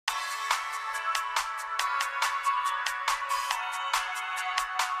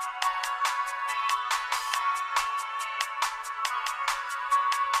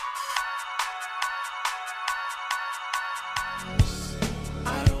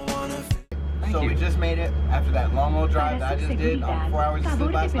So we just made it after that long old drive that I just did on 4 hours of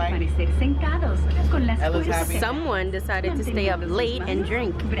sleep last night. Ella's happy. Someone decided to stay up late and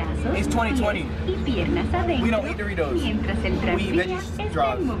drink. It's 2020. We don't eat Doritos. We eat veggie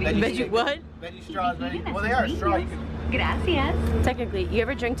straws. Veggie what? Veggie straws. Well, they are a straw. You can... Gracias. Technically, you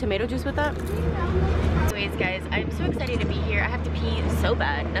ever drink tomato juice with that? Anyways, guys, I'm so excited to be here. I have to pee so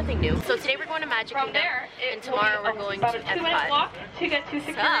bad. Nothing new. So today we're going to Magic Kingdom, and tomorrow we're going to Epcot. 2-minute walk to get to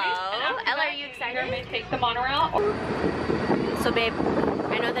security. So, Ella, are you excited? May take the monorail. So, babe,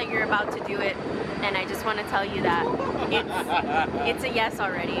 I know that you're about to do it, and I just want to tell you that it's a yes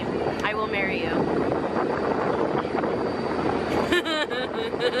already. I will marry you.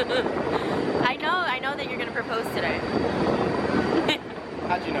 I know that you're gonna propose today.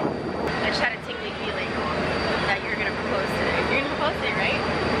 How'd you know? I just had a tingly feeling that you're gonna propose today. You're gonna propose today, right?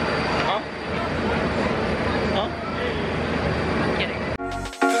 Huh? I'm kidding.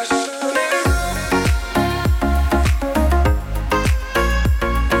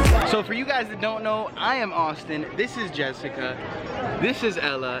 So for you guys that don't know, I am Austin, this is Jessica, this is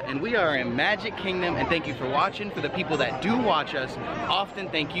Ella, and we are in Magic Kingdom, and thank you for watching. For the people that do watch us often,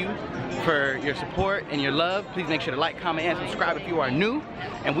 thank you for your support and your love. Please make sure to like, comment, and subscribe if you are new.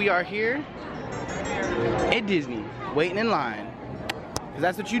 And we are here at Disney, waiting in line. Because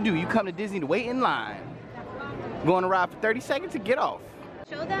that's what you do, you come to Disney to wait in line. Go on a ride for 30 seconds to get off.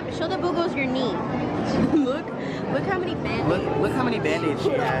 Show the boogos your knee. look how many band-aids. Look how many band-aids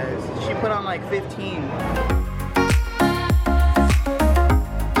she has. She put on like 15.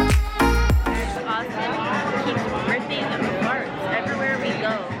 Austin keeps birthdays and parts everywhere we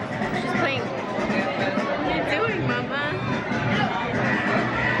go. She's playing. What are you doing, mama?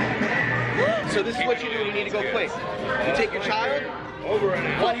 So this is what you do when you need to go quick. You take your child,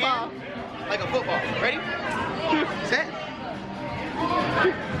 one hand, like a football. Ready? Set.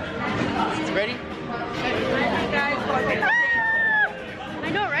 Ready? I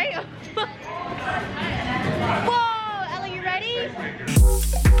know, right? Whoa, Ella, you ready?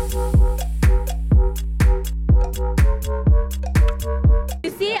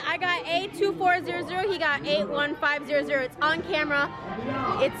 You see, I got 82400, he got 81500. It's on camera.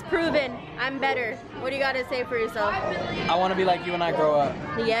 It's proven. I'm better. What do you got to say for yourself? I want to be like you when I grow up.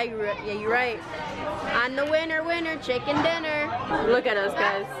 Yeah, you're right. I'm the winner, chicken dinner. Look at us,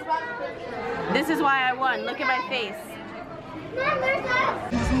 guys. This is why I won. Look at my face. Look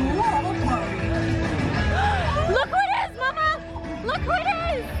who it is, Mama! Look who it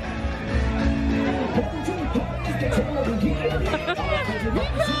is!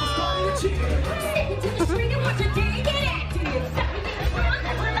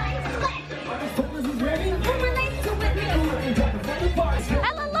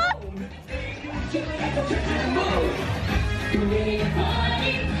 Ella, look!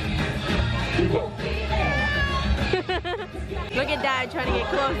 Look at Dad trying to get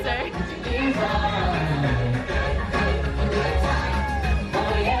closer.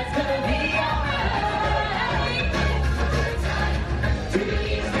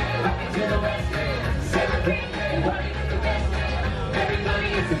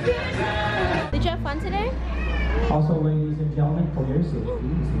 Did you have fun today? Also, ladies and gentlemen, for your safety, the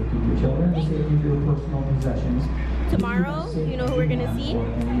safety of your children, the safety of your personal possessions. Tomorrow, you know who we're gonna see?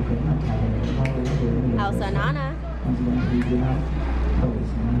 Elsa and Anna.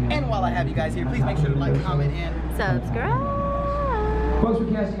 And while I have you guys here, please make sure to like, comment, and Subscribe. Folks, we're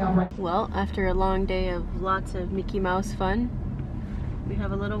casting out right. Well, after a long day of lots of Mickey Mouse fun, we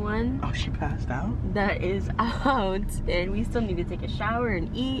have a little one. oh, she passed out? That is out, and we still need to take a shower and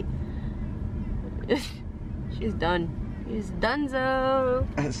eat. She's done. She's donezo.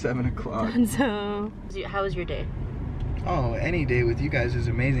 At 7 o'clock. Donezo. How was your day? Oh, any day with you guys is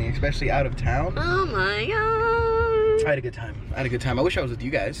amazing, especially out of town. Oh my god. I had a good time. I wish I was with you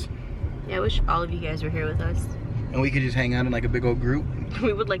guys. Yeah, I wish all of you guys were here with us. And we could just hang out in like a big old group.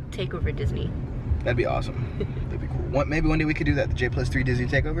 We would like take over Disney. That'd be awesome. That'd be cool. Maybe one day we could do that, the J+3 Disney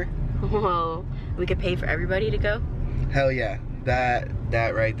takeover. Whoa. We could pay for everybody to go? Hell yeah. That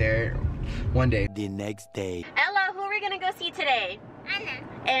right there. One day. The next day. Ella, who are we gonna go see today? Anna.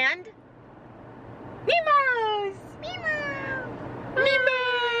 And? Mimos! Mimo!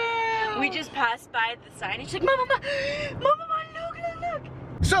 We just passed by the sign and she's like, Mama, look.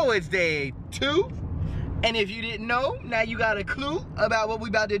 So it's day 2. And if you didn't know, now you got a clue about what we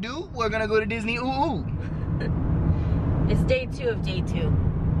about to do. We're gonna go to Disney. Ooh. It's day 2 of day 2.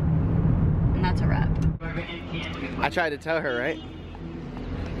 And that's a wrap. I tried to tell her, right?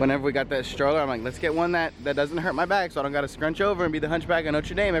 Whenever we got that stroller, I'm like, let's get one that doesn't hurt my back so I don't gotta scrunch over and be the hunchback of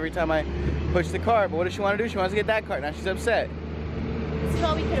Notre Dame every time I push the cart. But what does she want to do? She wants to get that cart. Now she's upset. This is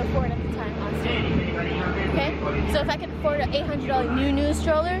all we could afford at the time, honestly. Okay? So if I could afford an $800 new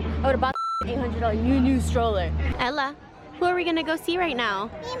stroller, I would have bought the $800 new stroller. Ella, who are we gonna go see right now?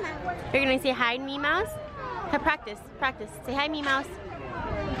 Minnie Mouse. You're gonna say hi to Minnie Mouse? Have practice. Say hi, Minnie Mouse.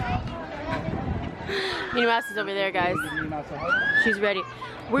 Minnie Mouse is over there, guys. She's ready.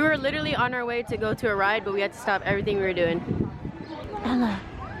 We were literally on our way to go to a ride, but we had to stop everything we were doing. Ella,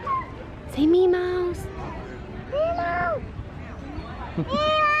 say Minnie Mouse. Minnie Mouse. Minnie Mouse.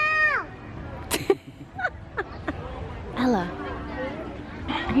 Ella,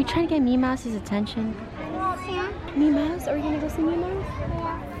 are you trying to get Minnie Mouse's attention? Yeah. Minnie Mouse? Are we gonna go see Minnie Mouse?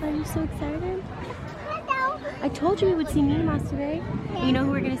 Yeah. Are you so excited? I told you we would see Minnie Mouse today. Yeah. You know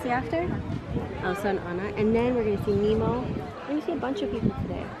who we're gonna see after? Elsa and Anna, and then we're gonna see Nemo. We're gonna see a bunch of people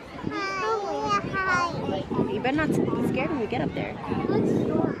today. Hi. You better not be scared when we get up there.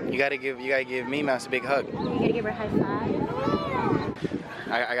 You gotta give Minnie Mouse a big hug. You gotta give her a high five.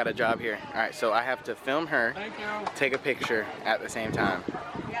 I got a job here. All right, so I have to film her, take a picture at the same time.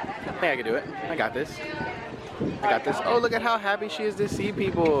 I think I can do it. I got this. Oh, look at how happy she is to see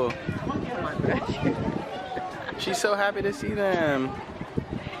people. She's so happy to see them.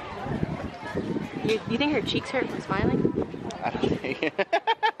 You think her cheeks hurt from smiling? I don't think.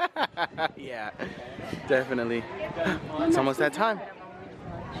 Yeah, definitely. It's almost that time.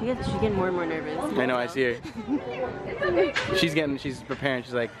 She's getting more and more nervous. I know, I see her. She's preparing.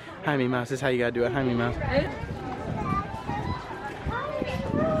 She's like, hi, Minnie Mouse. This is how you gotta do it. Hi, Minnie Mouse.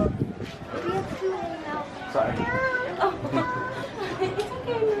 Sorry.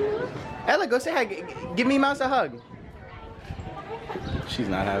 Ella, go say hi. Give Minnie Mouse a hug. She's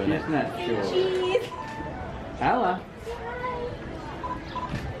not having it. Not sure. Cheese. Ella.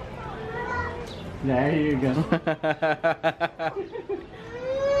 There you go.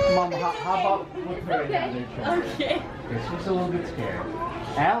 Mom, how about with her in the other shoulder? Okay. She's a little bit scared.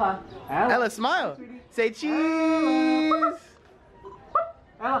 Ella. Ella, smile. Say cheese.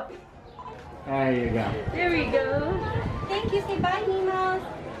 Ella. There you go. There we go. Thank you. Say bye, Minnie Mouse.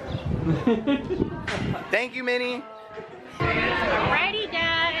 Thank you, Minnie. Alrighty,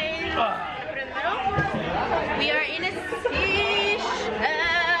 guys. We are in a fish.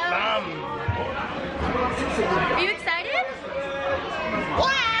 Are you excited?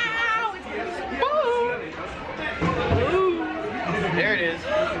 Wow! There it is.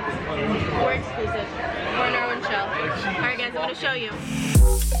 We're exclusive. We're in our own show. Alright, guys, I'm going to show you.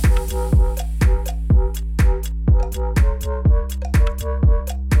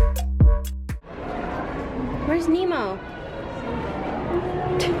 Where's Nemo?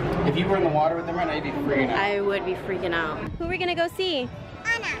 If you were in the water with them right now, you'd be freaking out. I would be freaking out. Who are we gonna go see?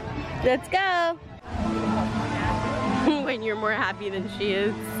 Anna. Let's go. When you're more happy than she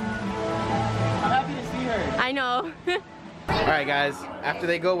is. I'm happy to see her. I know. Alright, guys. After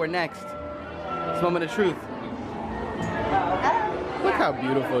they go, we're next. It's moment of truth. Look how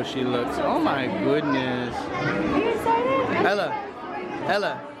beautiful she looks. Oh my goodness. Are you excited?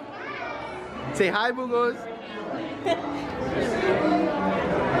 Ella. Say hi, Boogos.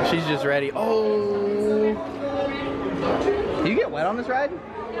 She's just ready. Oh. Do you get wet on this ride?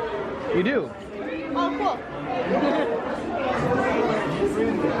 You do. Oh, cool.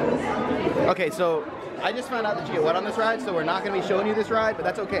 Okay, so I just found out that you get wet on this ride, so we're not going to be showing you this ride, but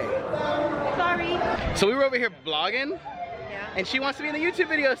that's okay. Sorry. So we were over here vlogging, and she wants to be in the YouTube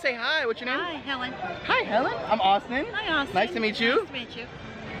video. Say hi. What's your name? Hi, Helen. Hi, Helen. I'm Austin. Hi, Austin. Nice to meet you. Nice to meet you.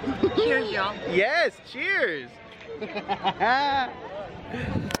 Cheers, y'all. Yes, cheers.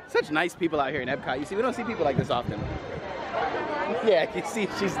 Such nice people out here in Epcot. You see, we don't see people like this often. Yeah, you see,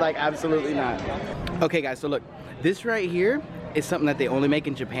 she's like, absolutely not. Okay, guys, so look, this right here is something that they only make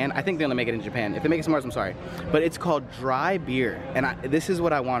in Japan. I think they only make it in Japan. If they make it somewhere else, I'm sorry. But it's called dry beer, and this is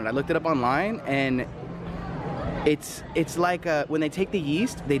what I wanted. I looked it up online, and it's like when they take the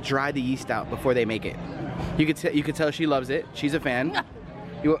yeast, they dry the yeast out before they make it. You could tell she loves it. She's a fan.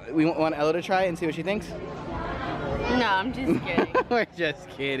 We want Ella to try it and see what she thinks? No, I'm just kidding. We're just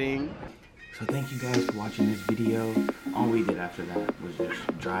kidding. So thank you guys for watching this video. All we did after that was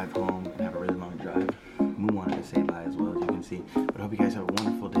just drive home and have a really long drive. We wanted to say bye as well, as you can see. But I hope you guys have a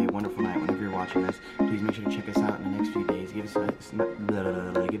wonderful day, wonderful night. Whenever you're watching this, please make sure to check us out in the next few days. Give this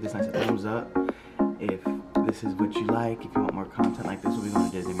nice a thumbs up if this is what you like. If you want more content like this, we'll be going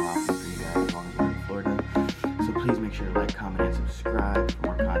to Disney more often for you guys as long as we're in Florida. So please make sure to like, comment, and subscribe for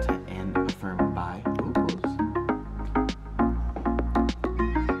more content.